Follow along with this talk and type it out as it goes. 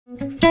We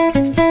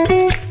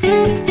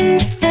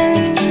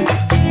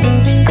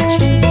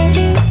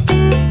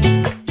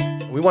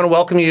want to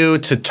welcome you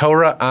to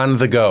Torah on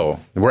the Go.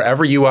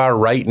 Wherever you are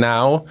right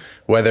now,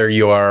 whether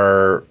you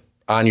are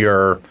on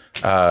your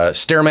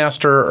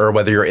Stairmaster or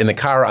whether you're in the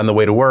car on the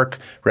way to work,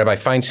 Rabbi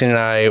Feinstein and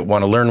I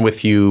want to learn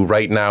with you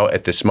right now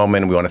at this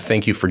moment. We want to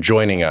thank you for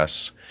joining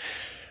us.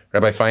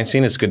 Rabbi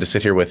Feinstein, it's good to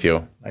sit here with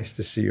you. Nice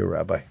to see you,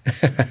 Rabbi.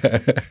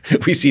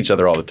 We see each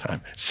other all the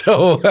time.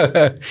 So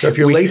if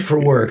you're late for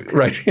work,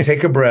 right.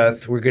 Take a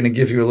breath. We're going to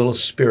give you a little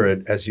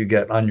spirit as you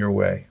get on your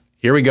way.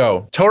 Here we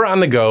go. Torah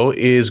on the Go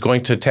is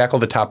going to tackle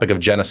the topic of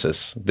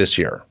Genesis this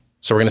year.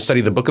 So we're going to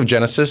study the book of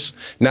Genesis,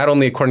 not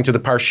only according to the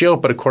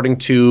Parshiot, but according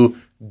to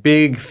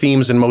big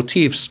themes and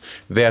motifs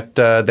that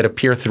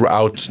appear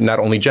throughout not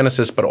only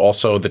Genesis, but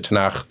also the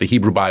Tanakh, the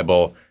Hebrew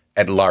Bible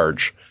at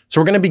large. So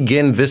we're going to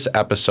begin this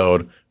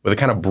episode with a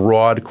kind of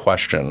broad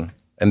question,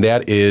 and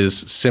that is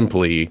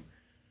simply,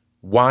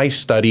 why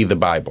study the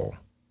Bible?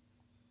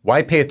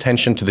 Why pay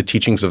attention to the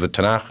teachings of the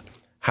Tanakh?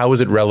 How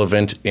is it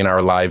relevant in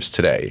our lives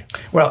today?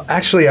 Well,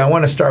 actually, I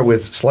want to start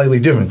with a slightly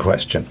different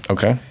question.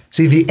 Okay.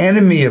 See, the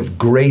enemy of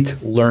great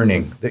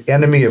learning, the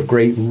enemy of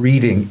great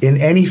reading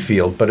in any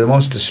field, but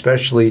most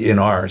especially in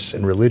ours,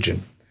 in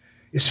religion,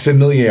 is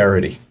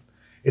familiarity.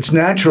 It's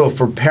natural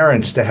for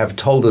parents to have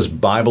told us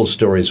Bible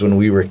stories when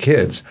we were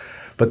kids.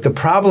 But the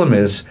problem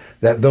is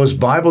that those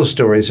Bible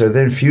stories are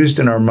then fused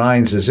in our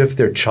minds as if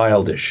they're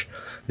childish.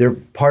 They're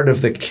part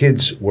of the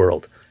kids'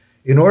 world.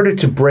 In order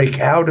to break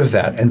out of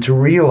that and to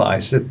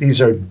realize that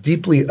these are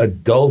deeply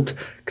adult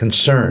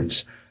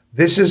concerns,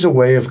 this is a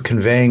way of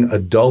conveying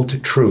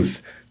adult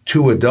truth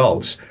to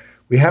adults.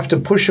 We have to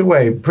push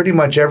away pretty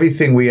much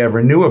everything we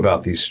ever knew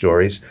about these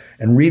stories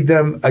and read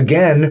them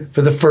again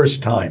for the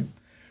first time.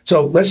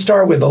 So let's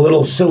start with a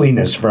little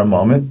silliness for a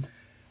moment.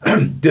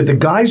 Did the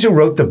guys who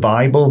wrote the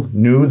Bible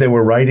knew they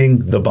were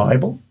writing the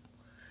Bible?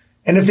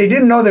 And if they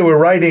didn't know they were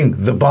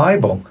writing the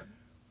Bible,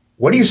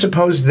 what do you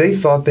suppose they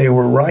thought they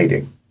were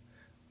writing?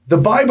 The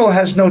Bible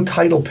has no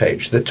title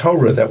page. The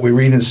Torah that we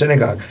read in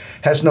synagogue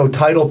has no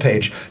title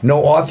page,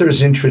 no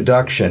author's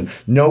introduction,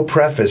 no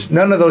preface,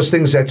 none of those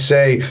things that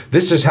say,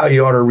 this is how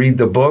you ought to read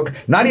the book.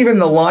 Not even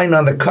the line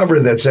on the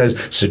cover that says,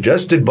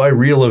 suggested by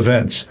real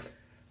events.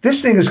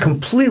 This thing is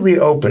completely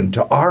open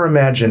to our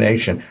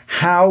imagination,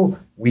 how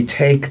we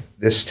take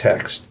this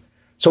text.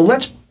 So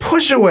let's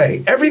push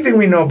away everything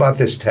we know about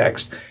this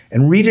text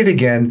and read it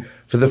again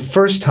for the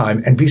first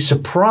time and be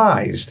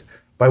surprised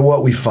by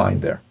what we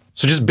find there.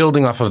 So just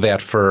building off of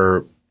that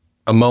for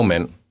a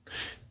moment,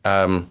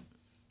 I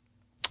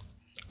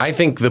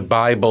think the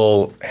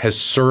Bible has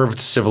served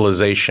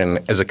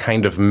civilization as a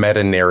kind of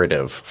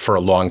meta-narrative for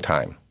a long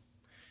time.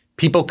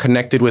 People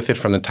connected with it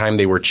from the time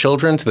they were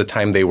children to the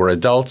time they were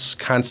adults,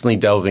 constantly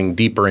delving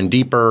deeper and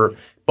deeper,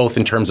 both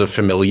in terms of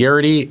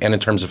familiarity and in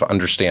terms of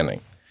understanding.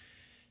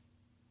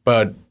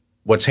 But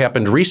what's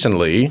happened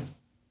recently,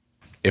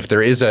 if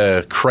there is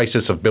a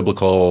crisis of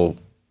biblical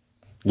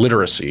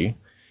literacy,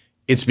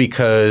 it's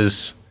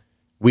because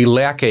we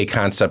lack a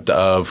concept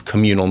of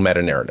communal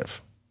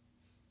meta-narrative.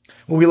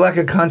 Well, we lack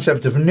a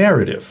concept of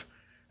narrative.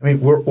 I mean,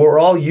 we're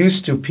all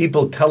used to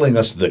people telling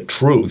us the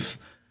truth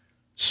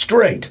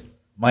straight.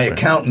 My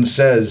accountant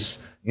says,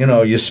 you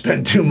know, you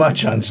spend too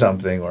much on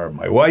something, or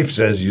my wife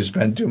says you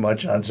spend too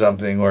much on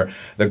something, or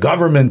the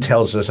government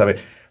tells us. I mean,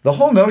 the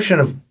whole notion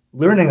of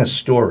learning a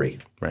story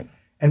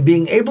and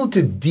being able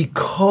to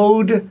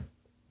decode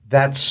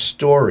that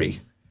story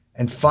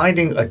and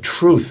finding a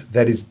truth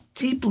that is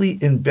deeply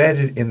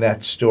embedded in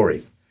that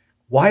story.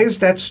 Why is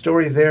that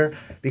story there?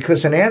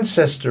 Because an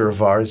ancestor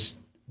of ours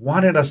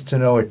wanted us to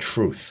know a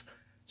truth,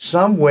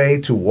 some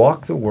way to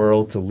walk the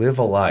world, to live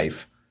a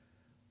life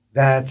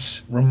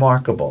that's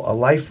remarkable, a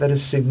life that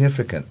is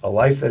significant, a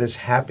life that is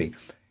happy.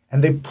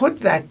 And they put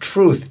that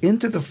truth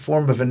into the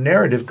form of a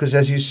narrative because,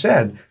 as you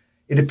said,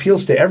 it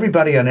appeals to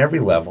everybody on every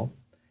level,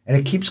 and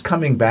it keeps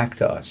coming back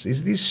to us.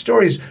 These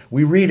stories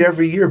we read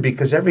every year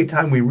because every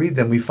time we read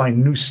them, we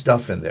find new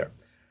stuff in there.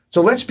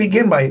 So let's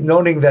begin by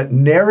noting that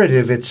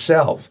narrative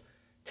itself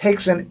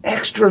takes an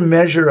extra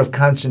measure of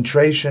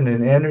concentration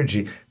and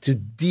energy to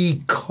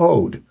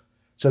decode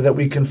so that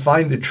we can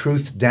find the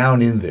truth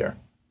down in there.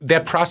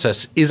 That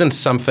process isn't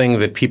something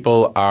that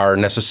people are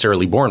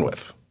necessarily born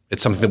with.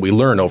 It's something that we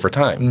learn over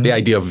time. Mm-hmm. The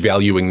idea of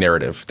valuing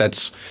narrative.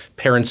 That's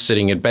parents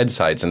sitting at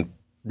bedsides and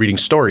reading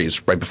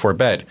stories right before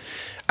bed.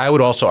 I would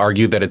also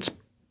argue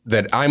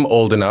that I'm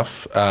old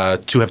enough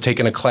to have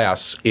taken a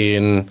class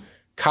in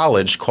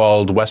college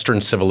called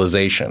Western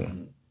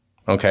Civilization.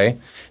 Okay?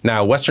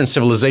 Now, Western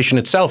civilization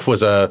itself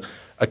was a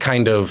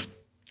kind of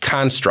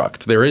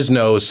construct. There is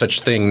no such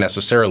thing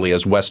necessarily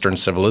as Western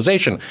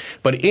civilization.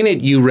 But in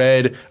it, you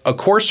read a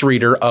course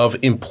reader of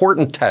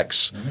important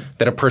texts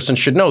that a person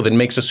should know that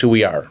makes us who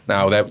we are.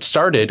 Now, that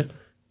started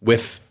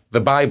with the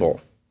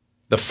Bible.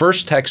 The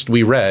first text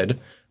we read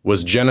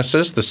was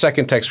Genesis. The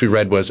second text we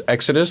read was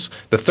Exodus.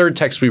 The third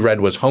text we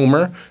read was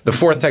Homer. The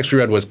fourth text we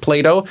read was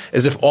Plato,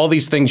 as if all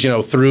these things,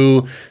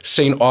 through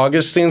St.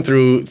 Augustine,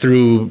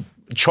 through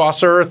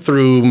Chaucer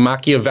through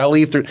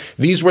Machiavelli,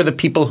 these were the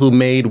people who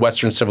made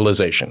Western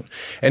civilization.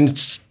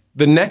 And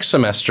the next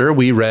semester,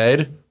 we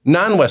read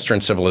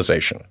non-Western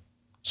civilization.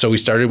 So we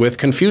started with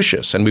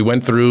Confucius, and we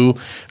went through,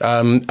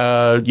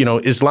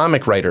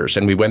 Islamic writers,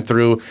 and we went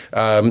through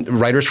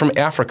writers from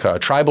Africa,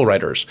 tribal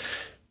writers.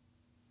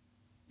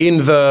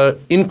 In the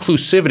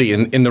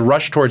inclusivity, in the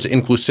rush towards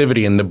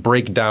inclusivity, and the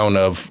breakdown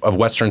of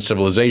Western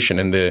civilization,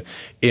 in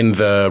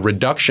the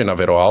reduction of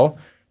it all,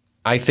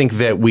 I think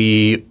that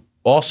we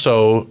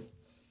also,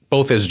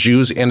 both as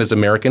Jews and as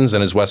Americans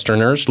and as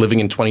Westerners living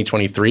in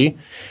 2023,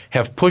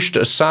 have pushed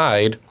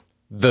aside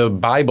the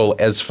Bible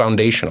as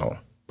foundational,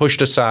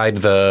 pushed aside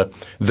the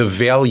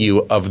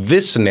value of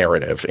this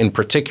narrative in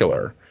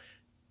particular,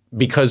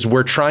 because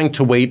we're trying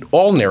to weight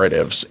all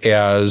narratives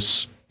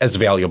as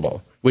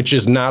valuable, which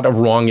is not a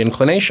wrong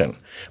inclination.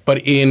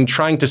 But in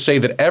trying to say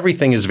that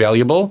everything is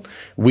valuable,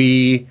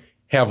 we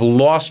have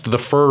lost the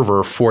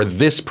fervor for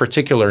this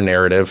particular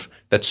narrative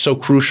that's so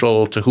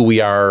crucial to who we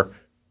are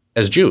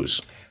as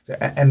Jews.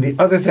 And the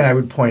other thing I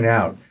would point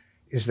out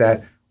is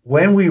that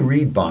when we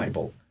read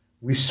Bible,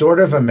 we sort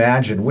of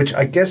imagine, which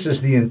I guess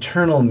is the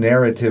internal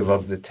narrative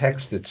of the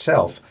text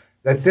itself,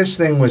 that this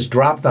thing was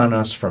dropped on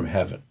us from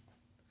heaven.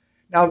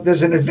 Now,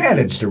 there's an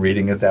advantage to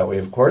reading it that way,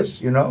 of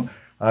course,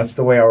 It's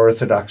the way our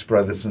Orthodox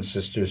brothers and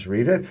sisters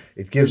read it.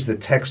 It gives the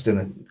text an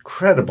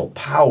incredible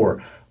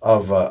power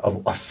of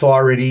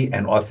authority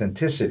and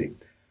authenticity.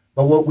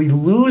 But what we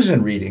lose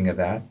in reading of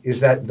that is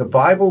that the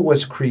Bible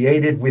was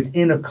created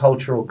within a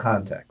cultural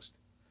context.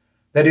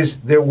 That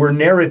is, there were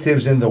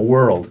narratives in the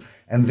world,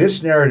 and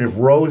this narrative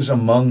rose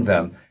among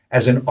them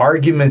as an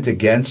argument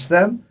against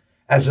them,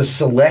 as a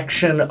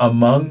selection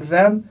among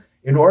them,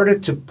 in order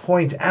to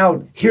point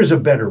out, here's a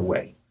better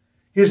way.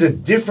 Here's a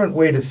different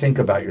way to think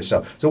about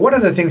yourself. So one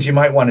of the things you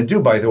might want to do,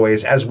 by the way,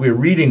 is as we're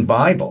reading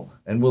Bible,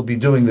 and we'll be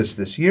doing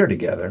this year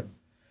together,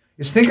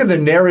 is think of the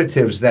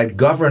narratives that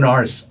govern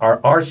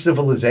our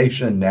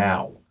civilization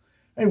now.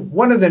 And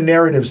one of the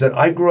narratives that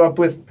I grew up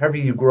with,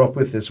 probably you grew up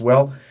with as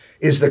well,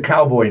 is the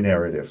cowboy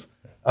narrative.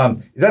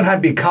 It doesn't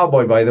have to be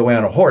cowboy, by the way,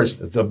 on a horse.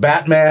 The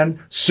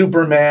Batman,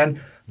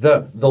 Superman,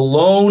 the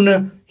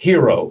lone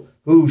hero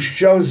who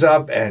shows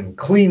up and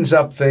cleans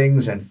up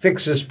things and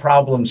fixes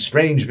problems,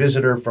 strange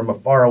visitor from a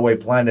faraway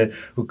planet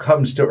who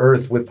comes to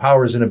Earth with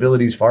powers and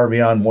abilities far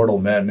beyond mortal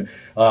men,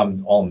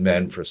 all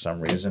men for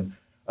some reason.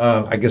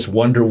 I guess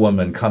Wonder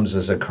Woman comes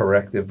as a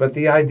corrective. But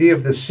the idea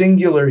of the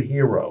singular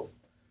hero,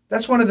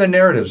 that's one of the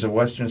narratives of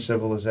Western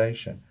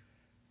civilization.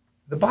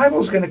 The Bible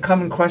is going to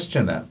come and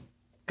question that.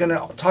 Going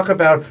to talk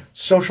about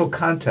social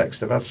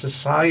context, about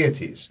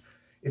societies.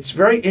 It's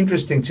very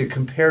interesting to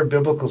compare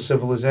biblical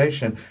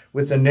civilization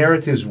with the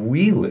narratives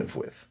we live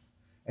with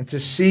and to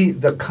see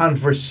the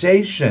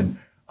conversation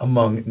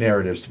among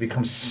narratives, to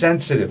become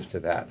sensitive to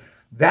that.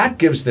 That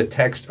gives the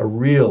text a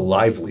real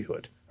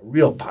livelihood, a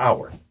real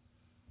power.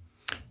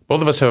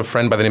 Both of us have a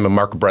friend by the name of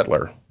Mark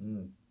Bretler,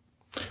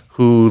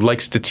 who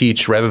likes to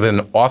teach, rather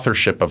than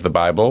authorship of the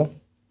Bible,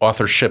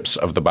 authorships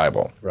of the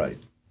Bible. Right.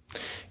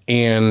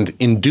 And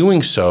in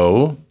doing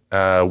so,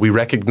 we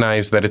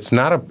recognize that it's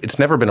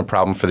never been a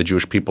problem for the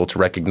Jewish people to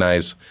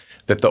recognize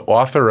that the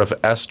author of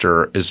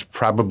Esther is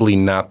probably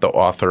not the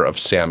author of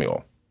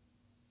Samuel.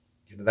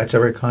 That's a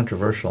very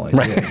controversial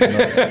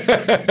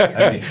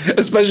idea.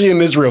 Especially in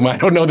this room. I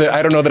don't know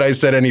that I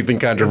said anything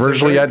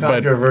controversial yet.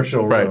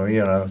 Controversial but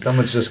room, right.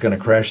 Someone's just going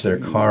to crash their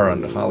car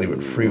on the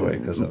Hollywood freeway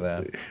because of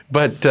that.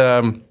 But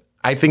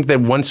I think that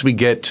once we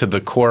get to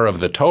the core of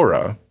the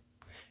Torah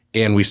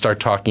and we start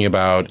talking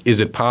about, is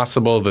it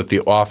possible that the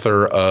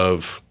author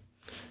of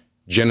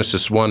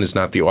Genesis 1 is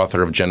not the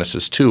author of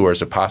Genesis 2, or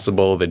is it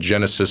possible that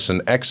Genesis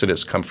and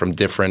Exodus come from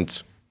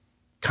different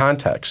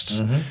contexts?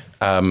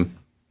 Mm-hmm.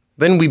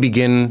 Then we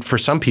begin, for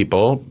some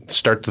people,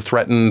 start to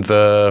threaten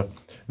the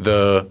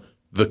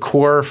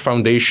core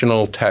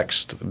foundational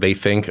text, they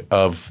think,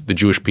 of the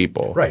Jewish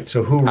people. Right.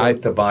 So who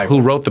wrote the Bible?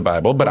 Who wrote the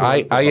Bible? But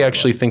I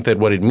actually think that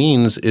what it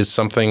means is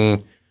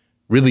something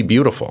really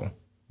beautiful.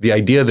 The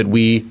idea that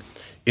we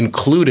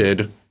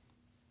included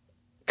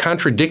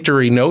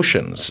contradictory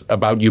notions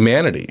about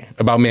humanity,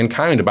 about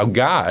mankind, about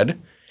God,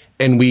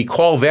 and we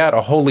call that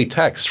a holy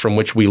text from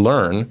which we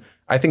learn.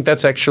 I think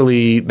that's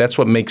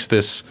what makes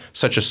this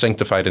such a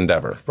sanctified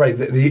endeavor. Right.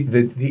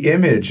 The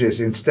image is,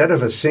 instead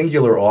of a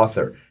singular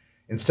author,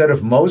 instead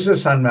of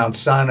Moses on Mount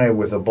Sinai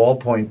with a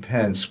ballpoint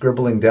pen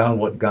scribbling down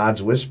what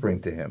God's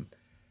whispering to him,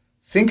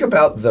 think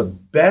about the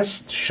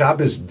best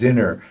Shabbos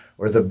dinner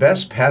or the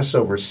best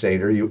Passover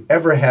Seder you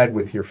ever had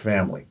with your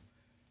family.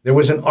 There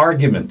was an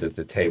argument at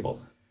the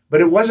table,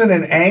 but it wasn't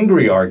an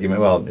angry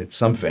argument. Well, in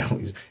some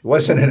families, it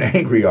wasn't an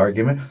angry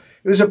argument.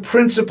 It was a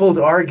principled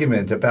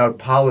argument about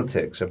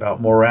politics,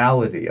 about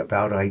morality,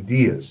 about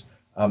ideas.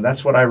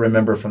 That's what I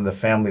remember from the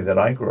family that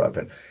I grew up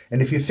in.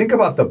 And if you think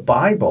about the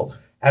Bible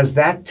as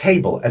that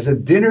table, as a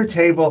dinner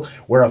table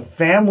where a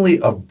family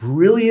of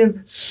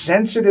brilliant,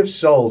 sensitive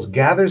souls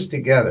gathers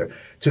together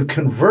to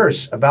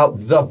converse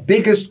about the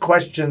biggest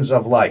questions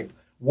of life.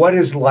 What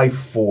is life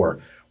for?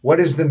 What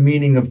is the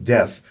meaning of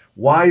death?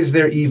 Why is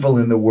there evil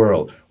in the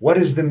world? What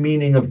is the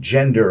meaning of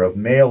gender, of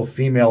male,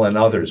 female, and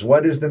others?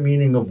 What is the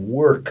meaning of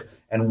work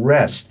and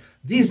rest?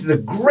 These are the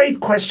great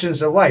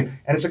questions of life,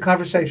 and it's a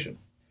conversation.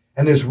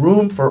 And there's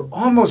room for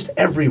almost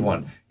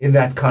everyone in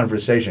that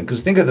conversation.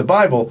 Because think of the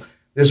Bible,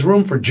 there's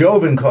room for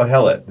Job and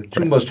Kohelet, the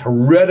two most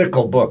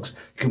heretical books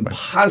you can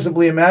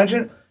possibly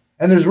imagine.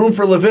 And there's room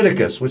for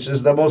Leviticus, which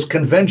is the most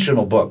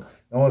conventional book,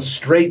 the most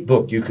straight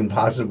book you can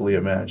possibly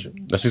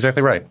imagine. That's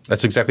exactly right.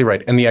 That's exactly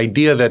right. And the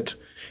idea that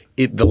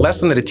the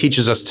lesson that it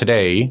teaches us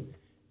today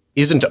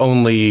isn't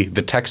only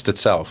the text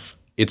itself.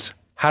 It's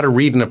how to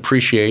read and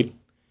appreciate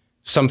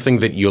something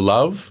that you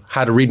love,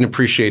 how to read and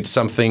appreciate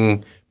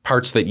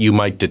parts that you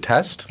might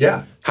detest.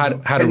 Yeah.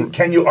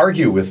 Can you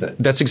argue with it?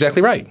 That's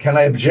exactly right. Can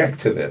I object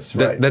to this?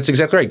 Right. That's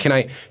exactly right.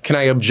 Can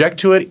I object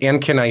to it, and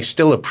can I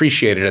still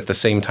appreciate it at the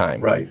same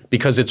time? Right.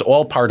 Because it's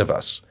all part of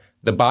us.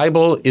 The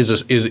Bible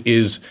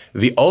is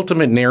the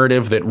ultimate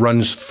narrative that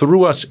runs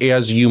through us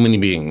as human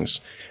beings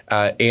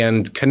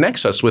and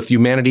connects us with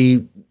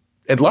humanity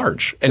at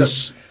large. And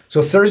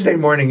so Thursday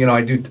morning,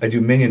 I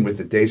do Minyan with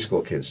the day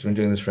school kids. I've been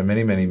doing this for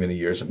many, many, many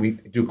years. We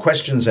do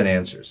questions and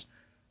answers.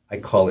 I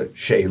call it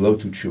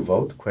She'elot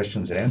u'tshuvot,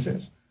 questions and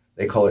answers.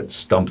 They call it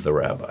Stump the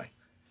Rabbi.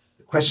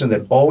 The question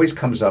that always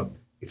comes up,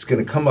 it's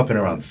going to come up in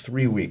around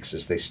 3 weeks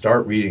as they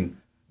start reading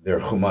their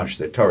Chumash,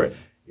 their Torah,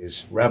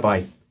 is,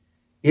 Rabbi,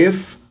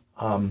 if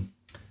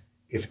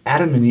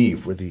Adam and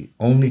Eve were the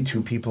only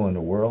two people in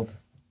the world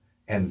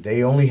and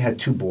they only had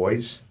two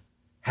boys,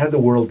 how did the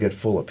world get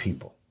full of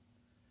people?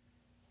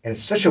 And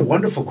it's such a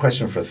wonderful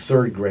question for a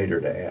third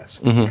grader to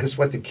ask. Mm-hmm. Because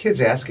what the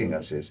kid's asking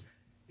us is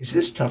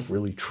this stuff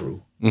really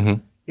true?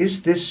 Mm-hmm.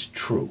 Is this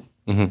true?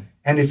 Mm-hmm.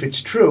 And if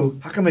it's true,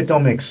 how come it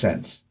don't make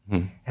sense?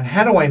 Mm-hmm. And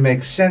how do I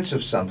make sense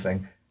of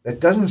something that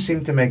doesn't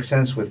seem to make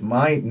sense with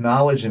my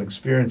knowledge and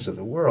experience of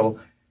the world?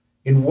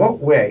 In what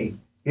way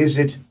is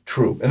it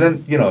true? And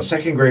then, a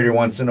second grader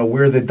wants to know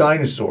where are the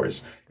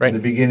dinosaurs in the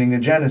beginning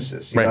of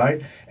Genesis,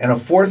 right? And a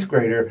fourth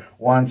grader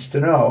wants to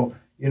know,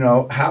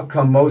 how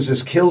come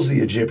Moses kills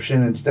the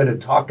Egyptian instead of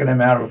talking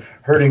him out of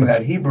hurting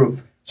that Hebrew?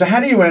 So how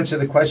do you answer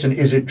the question,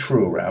 is it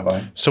true,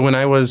 Rabbi? So when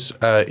I was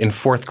in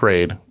fourth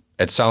grade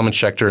at Solomon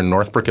Schechter in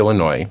Northbrook,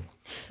 Illinois,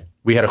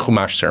 we had a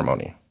Chumash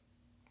ceremony.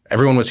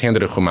 Everyone was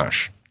handed a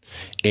Chumash.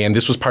 And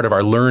this was part of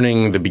our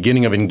learning, the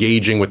beginning of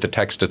engaging with the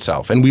text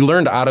itself. And we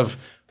learned out of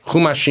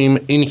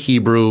Chumashim in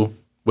Hebrew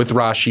with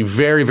Rashi,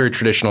 very, very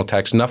traditional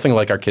text, nothing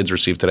like our kids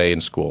receive today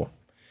in school.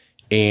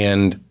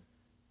 And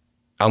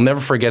I'll never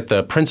forget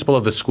the principal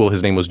of the school.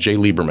 His name was Jay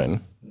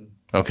Lieberman.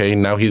 Okay,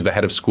 now he's the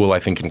head of school, I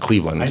think, in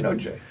Cleveland. I know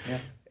Jay,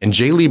 yeah. And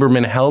Jay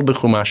Lieberman held the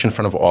Chumash in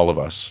front of all of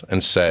us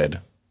and said,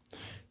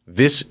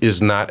 this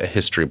is not a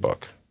history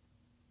book,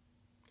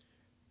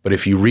 but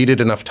if you read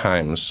it enough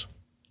times,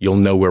 you'll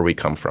know where we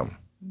come from.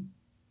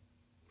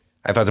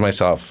 I thought to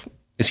myself,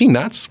 is he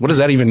nuts? What does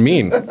that even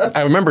mean?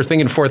 I remember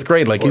thinking fourth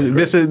grade,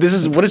 this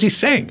is what is he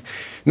saying?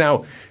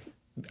 Now,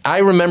 I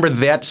remember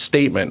that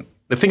statement.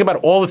 Think about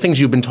all the things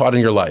you've been taught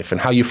in your life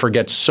and how you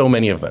forget so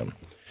many of them.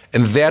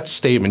 And that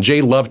statement,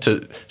 Jay loved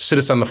to sit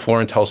us on the floor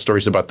and tell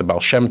stories about the Baal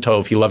Shem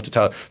Tov. He loved to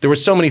tell. There were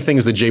so many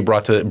things that Jay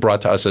brought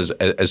to us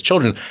as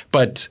children,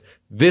 but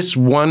this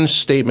one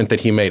statement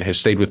that he made has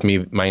stayed with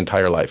me my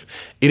entire life.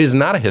 It is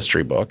not a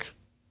history book.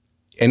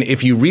 And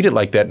if you read it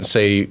like that and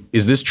say,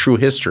 is this true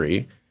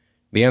history?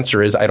 The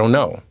answer is, I don't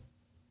know.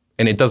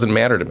 And it doesn't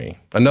matter to me.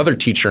 Another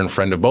teacher and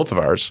friend of both of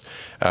ours,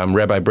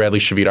 Rabbi Bradley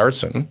Shavit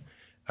Artson,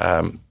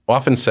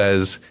 often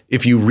says,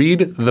 if you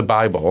read the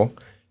Bible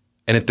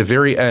and at the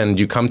very end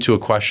you come to a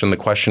question, the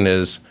question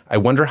is, I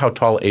wonder how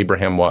tall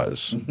Abraham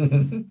was.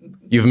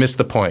 You've missed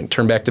the point.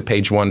 Turn back to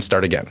page 1,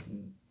 start again.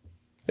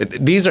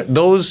 These are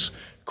those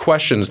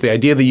questions, the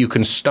idea that you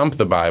can stump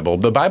the Bible.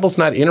 The Bible's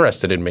not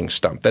interested in being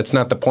stumped. That's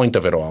not the point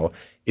of it all,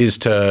 is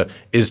to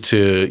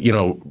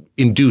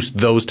induce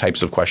those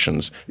types of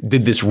questions.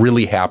 Did this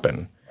really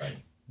happen? Right.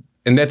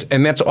 And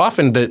that's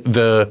often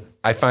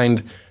I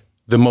find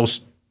the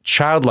most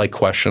childlike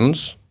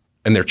questions,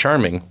 and they're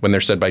charming when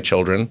they're said by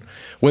children.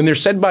 When they're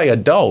said by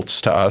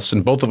adults to us,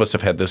 and both of us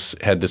have had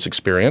this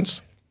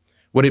experience,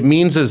 what it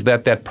means is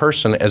that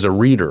person as a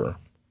reader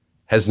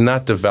has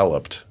not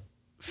developed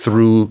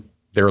through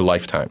their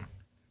lifetime.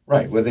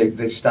 Right, where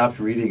they stopped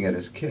reading it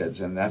as kids,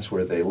 and that's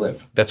where they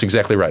live. That's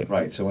exactly right.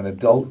 Right, so an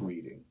adult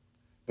reading.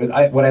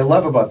 But what I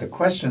love about the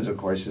questions, of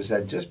course, is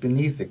that just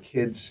beneath the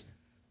kid's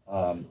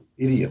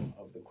idiom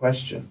of the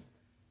question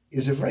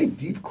is a very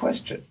deep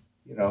question.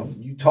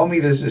 You told me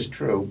this is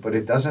true, but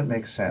it doesn't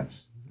make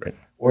sense. Right.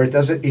 Or it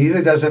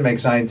either doesn't make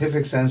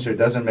scientific sense or it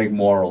doesn't make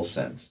moral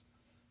sense.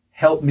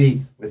 Help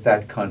me with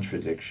that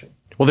contradiction.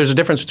 Well, there's a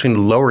difference between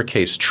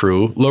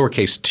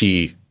lowercase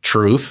t,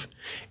 truth,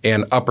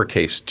 and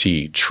uppercase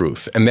T,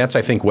 truth. And that's,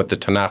 I think, what the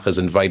Tanakh is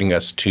inviting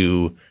us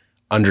to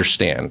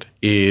understand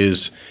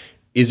is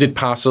it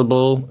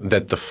possible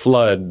that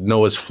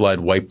Noah's flood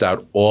wiped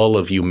out all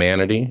of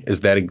humanity?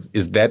 Is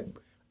that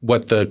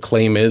what the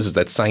claim is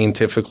that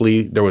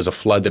scientifically there was a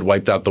flood that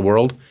wiped out the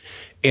world?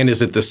 And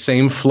is it the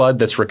same flood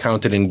that's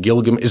recounted in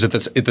Gilgamesh? Is it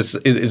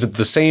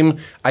the same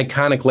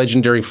iconic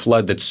legendary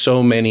flood that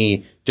so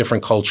many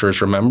different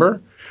cultures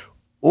remember?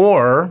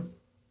 Or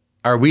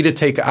are we to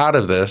take out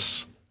of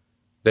this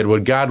that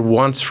what God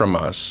wants from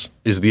us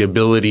is the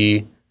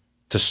ability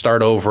to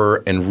start over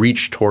and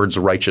reach towards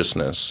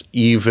righteousness,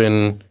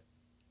 even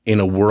in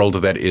a world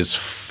that is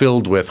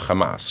filled with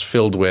Hamas,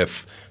 filled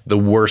with the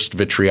worst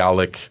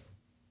vitriolic,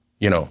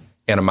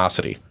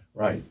 animosity?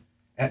 Right.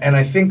 And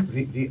I think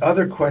the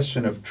other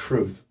question of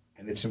truth,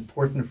 and it's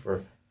important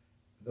for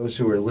those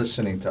who are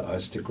listening to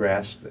us to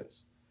grasp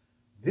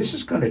this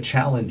is going to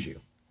challenge you.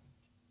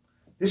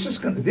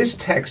 This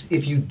text,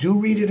 if you do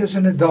read it as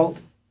an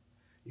adult,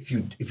 if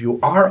you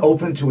are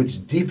open to its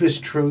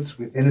deepest truths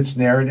within its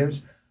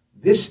narratives,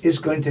 this is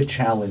going to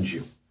challenge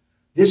you.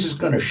 This is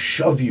going to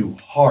shove you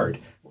hard.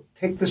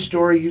 Take the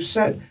story you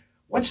said.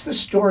 What's the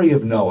story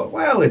of Noah?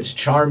 Well, it's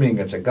charming.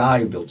 It's a guy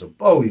who builds a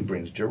boat. He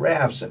brings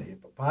giraffes and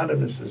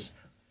hippopotamuses.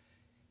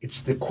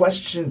 It's the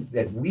question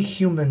that we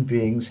human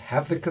beings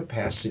have the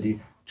capacity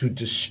to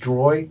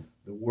destroy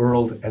the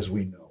world as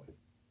we know it.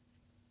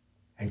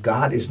 And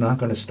God is not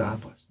going to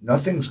stop us.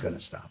 Nothing's going to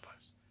stop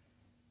us.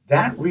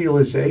 That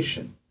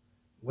realization,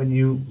 when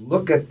you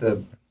look at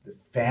the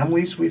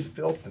families we've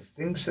built, the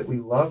things that we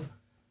love,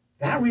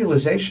 that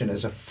realization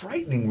is a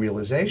frightening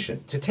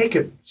realization. To take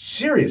it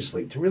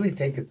seriously, to really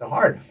take it to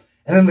heart.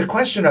 And then the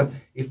question of,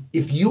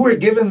 if you were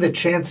given the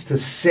chance to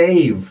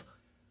save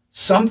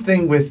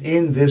something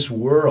within this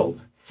world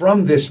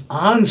from this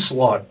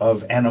onslaught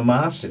of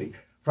animosity,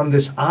 from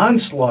this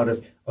onslaught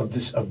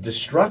of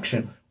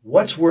destruction,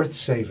 what's worth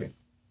saving?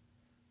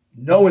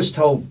 Noah's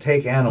told,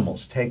 take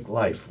animals, take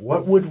life.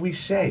 What would we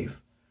save?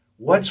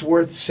 What's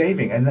worth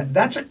saving? And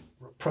that's a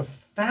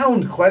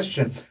profound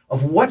question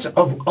of what's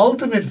of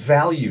ultimate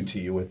value to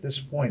you at this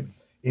point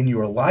in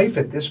your life,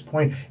 at this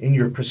point in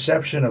your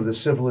perception of the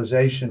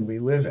civilization we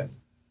live in.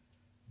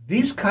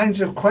 These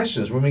kinds of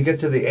questions, when we get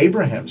to the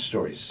Abraham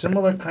stories,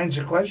 similar kinds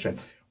of questions.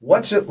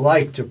 What's it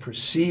like to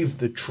perceive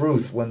the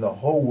truth when the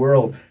whole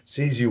world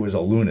sees you as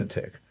a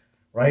lunatic,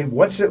 right?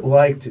 What's it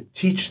like to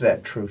teach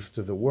that truth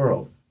to the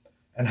world?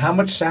 And how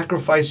much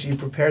sacrifice are you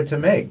prepared to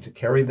make to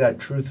carry that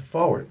truth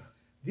forward?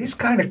 These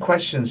kind of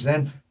questions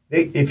then,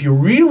 if you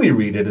really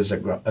read it as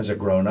a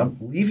grown-up,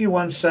 leave you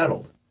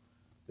unsettled.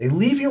 They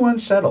leave you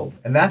unsettled.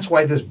 And that's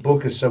why this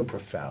book is so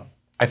profound.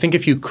 I think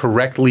if you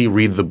correctly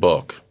read the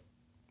book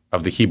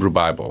of the Hebrew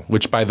Bible,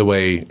 which, by the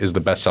way, is the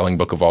best-selling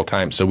book of all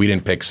time, so we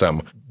didn't pick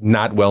some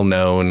not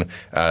well-known,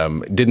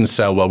 didn't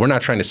sell well. We're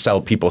not trying to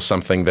sell people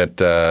something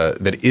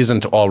that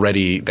isn't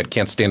already, that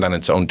can't stand on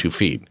its own 2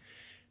 feet.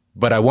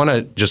 But I want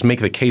to just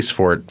make the case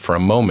for it for a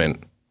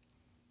moment.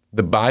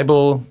 The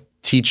Bible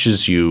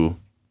teaches you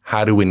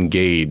how to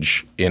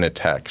engage in a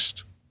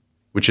text,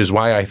 which is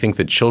why I think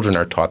that children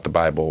are taught the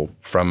Bible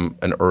from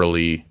an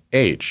early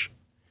age.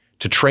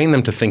 To train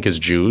them to think as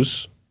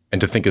Jews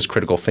and to think as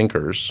critical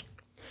thinkers,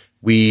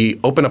 we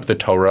open up the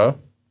Torah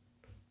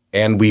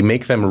and we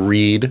make them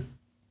read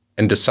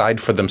and decide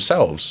for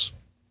themselves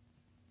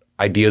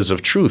ideas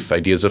of truth,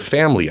 ideas of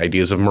family,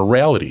 ideas of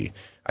morality,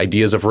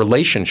 ideas of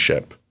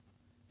relationship,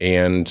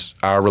 and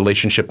our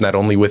relationship not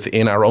only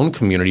within our own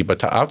community, but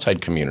to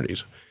outside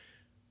communities.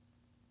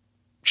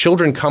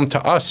 Children come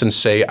to us and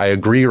say, I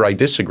agree or I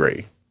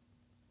disagree.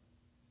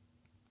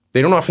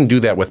 They don't often do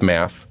that with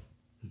math.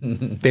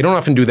 They don't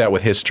often do that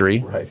with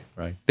history.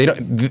 Right. They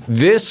don't.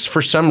 This,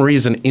 for some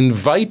reason,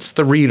 invites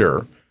the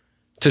reader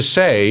to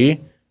say,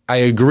 I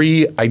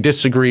agree, I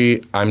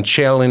disagree, I'm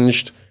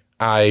challenged,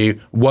 I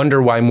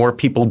wonder why more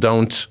people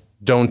don't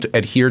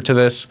adhere to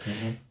this.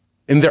 Mm-hmm.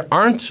 And there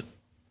aren't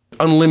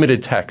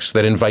unlimited texts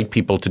that invite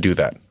people to do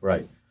that.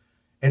 Right.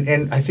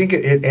 And I think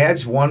it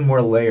adds one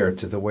more layer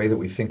to the way that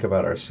we think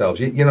about ourselves.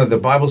 You know, the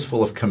Bible's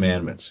full of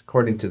commandments.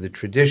 According to the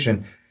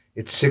tradition,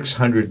 it's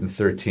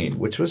 613,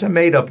 which was a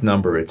made-up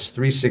number. It's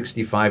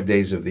 365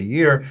 days of the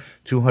year,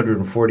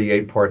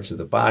 248 parts of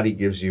the body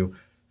gives you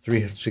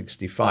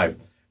 365.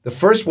 The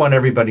first one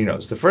everybody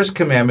knows. The first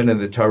commandment in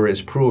the Torah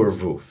is pru or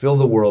vu, fill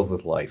the world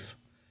with life.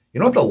 You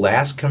know what the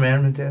last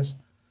commandment is?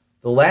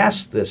 The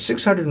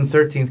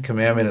 613th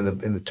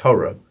commandment in the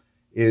Torah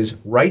is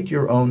write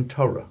your own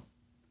Torah.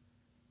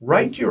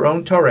 Write your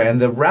own Torah.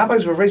 And the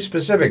rabbis were very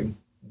specific.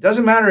 It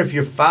doesn't matter if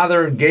your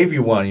father gave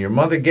you one, your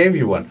mother gave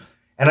you one.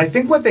 And I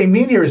think what they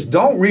mean here is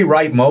don't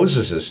rewrite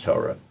Moses'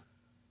 Torah.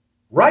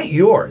 Write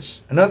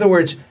yours. In other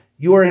words,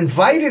 you are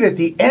invited at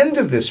the end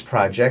of this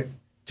project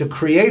to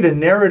create a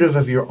narrative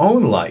of your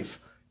own life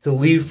to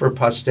leave for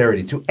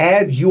posterity, to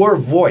add your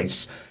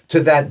voice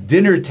to that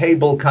dinner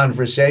table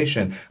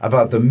conversation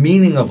about the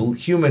meaning of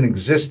human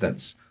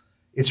existence.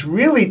 It's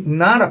really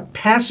not a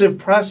passive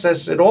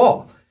process at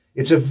all.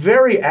 It's a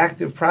very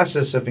active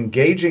process of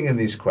engaging in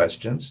these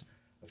questions,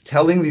 of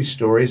telling these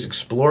stories,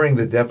 exploring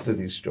the depth of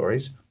these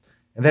stories,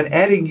 and then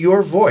adding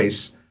your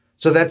voice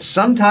so that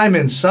sometime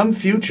in some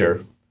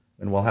future,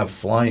 and we'll have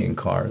flying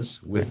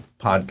cars with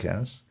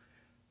podcasts,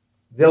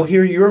 they'll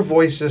hear your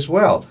voice as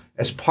well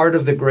as part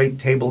of the great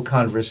table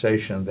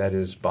conversation that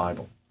is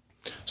Bible.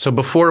 So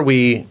before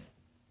we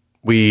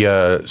we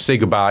say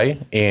goodbye,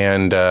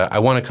 and I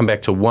want to come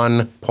back to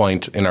one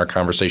point in our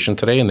conversation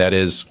today, and that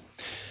is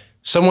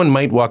someone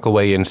might walk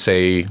away and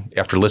say,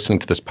 after listening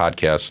to this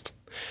podcast,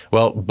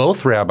 well,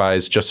 both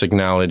rabbis just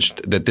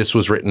acknowledged that this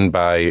was written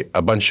by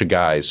a bunch of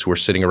guys who were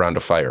sitting around a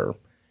fire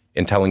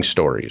and telling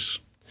stories.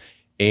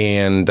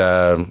 And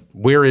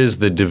where is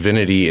the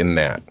divinity in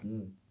that?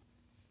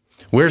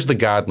 Where's the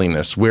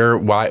godliness?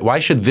 Why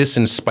should this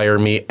inspire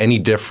me any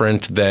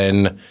different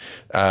than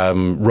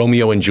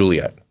Romeo and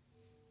Juliet?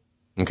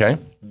 Okay?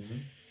 Mm-hmm.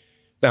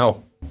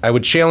 Now, I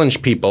would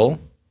challenge people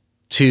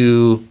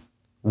to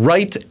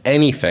write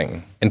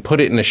anything and put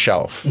it in a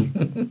shelf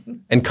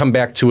and come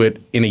back to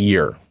it in a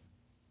year.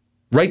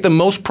 Write the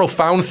most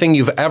profound thing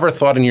you've ever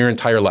thought in your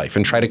entire life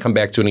and try to come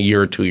back to it in a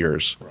year or 2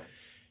 years. Right.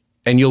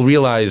 And you'll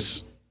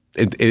realize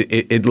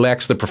it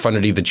lacks the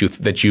profundity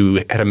that you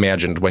had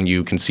imagined when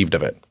you conceived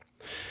of it.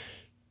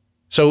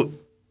 So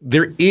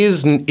it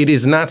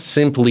is not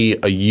simply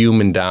a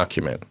human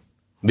document.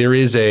 There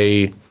is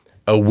a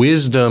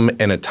wisdom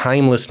and a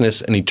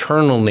timelessness and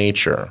eternal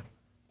nature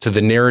to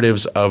the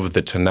narratives of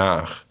the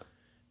Tanakh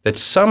that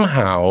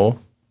somehow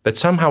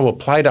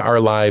apply to our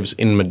lives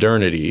in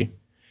modernity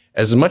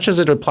as much as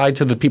it applied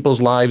to the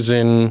people's lives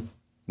in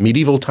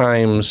medieval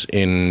times,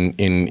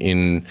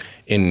 in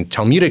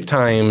Talmudic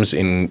times,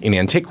 in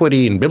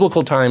antiquity, in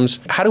biblical times.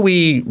 How do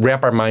we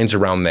wrap our minds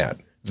around that?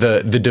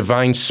 The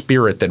divine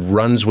spirit that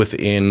runs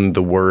within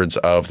the words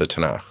of the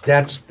Tanakh.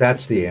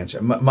 That's the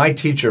answer. My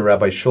teacher,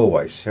 Rabbi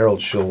Schulweis, Harold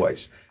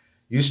Schulweis,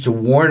 used to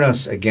warn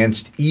us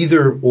against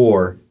either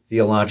or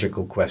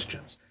theological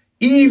questions.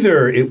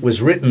 Either it was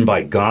written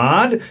by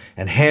God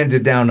and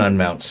handed down on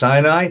Mount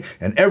Sinai,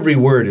 and every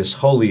word is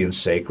holy and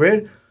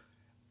sacred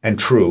and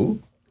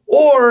true,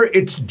 or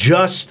it's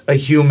just a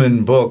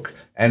human book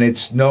and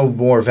it's no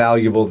more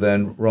valuable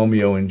than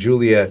Romeo and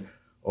Juliet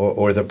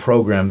or the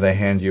program they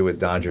hand you at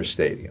Dodger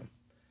Stadium.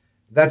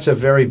 That's a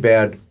very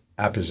bad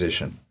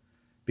apposition,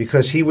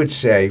 because he would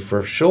say,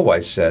 for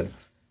Schulweis said,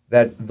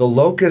 that the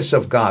locus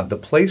of God, the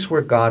place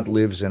where God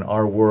lives in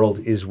our world,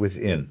 is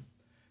within.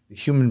 The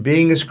human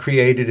being is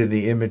created in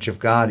the image of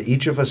God.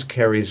 Each of us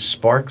carries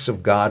sparks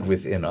of God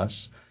within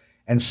us.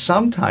 And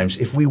sometimes,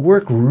 if we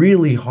work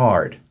really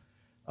hard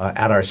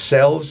at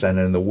ourselves and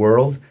in the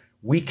world,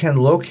 we can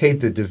locate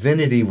the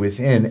divinity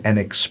within and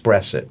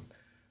express it.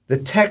 The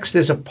text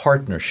is a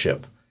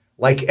partnership,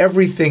 like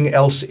everything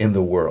else in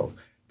the world,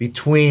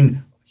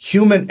 between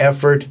human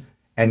effort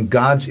and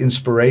God's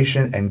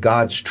inspiration and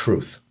God's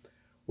truth.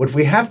 What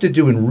we have to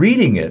do in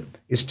reading it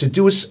is to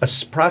do a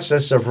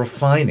process of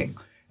refining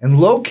and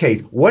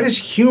locate what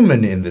is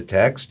human in the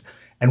text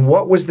and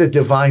what was the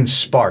divine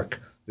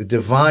spark, the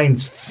divine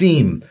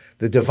theme,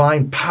 the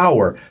divine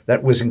power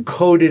that was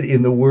encoded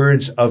in the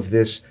words of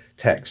this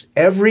text.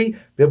 Every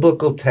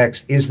biblical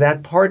text is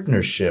that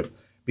partnership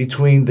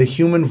between the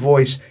human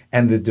voice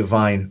and the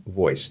divine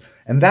voice.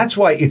 And that's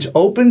why it's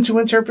open to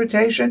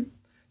interpretation.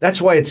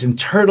 That's why it's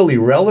internally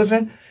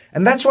relevant.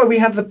 And that's why we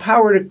have the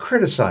power to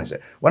criticize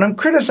it. When I'm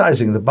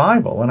criticizing the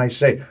Bible and I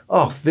say,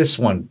 oh, this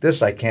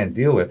I can't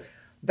deal with,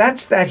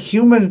 that's that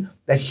human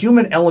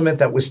element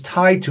that was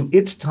tied to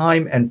its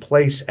time and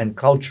place and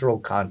cultural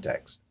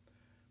context.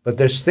 But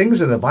there's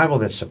things in the Bible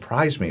that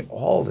surprise me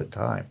all the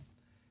time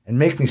and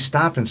make me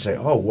stop and say,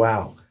 oh,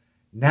 wow,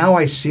 now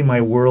I see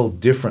my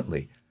world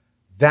differently.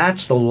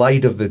 That's the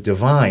light of the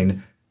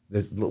divine,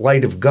 the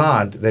light of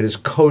God that is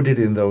coded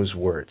in those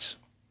words.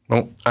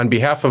 Well, on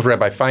behalf of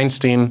Rabbi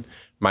Feinstein,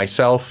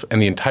 myself,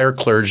 and the entire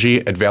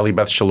clergy at Valley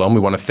Beth Shalom, we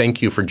want to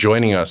thank you for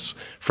joining us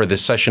for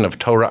this session of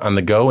Torah on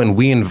the Go, and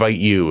we invite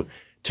you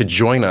to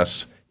join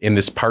us in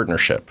this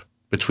partnership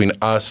between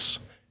us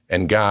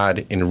and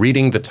God in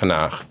reading the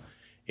Tanakh,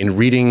 in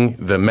reading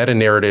the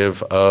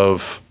meta-narrative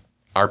of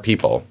our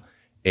people,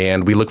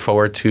 and we look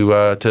forward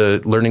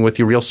to learning with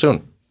you real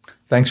soon.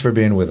 Thanks for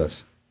being with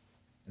us.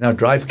 Now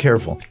drive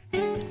careful.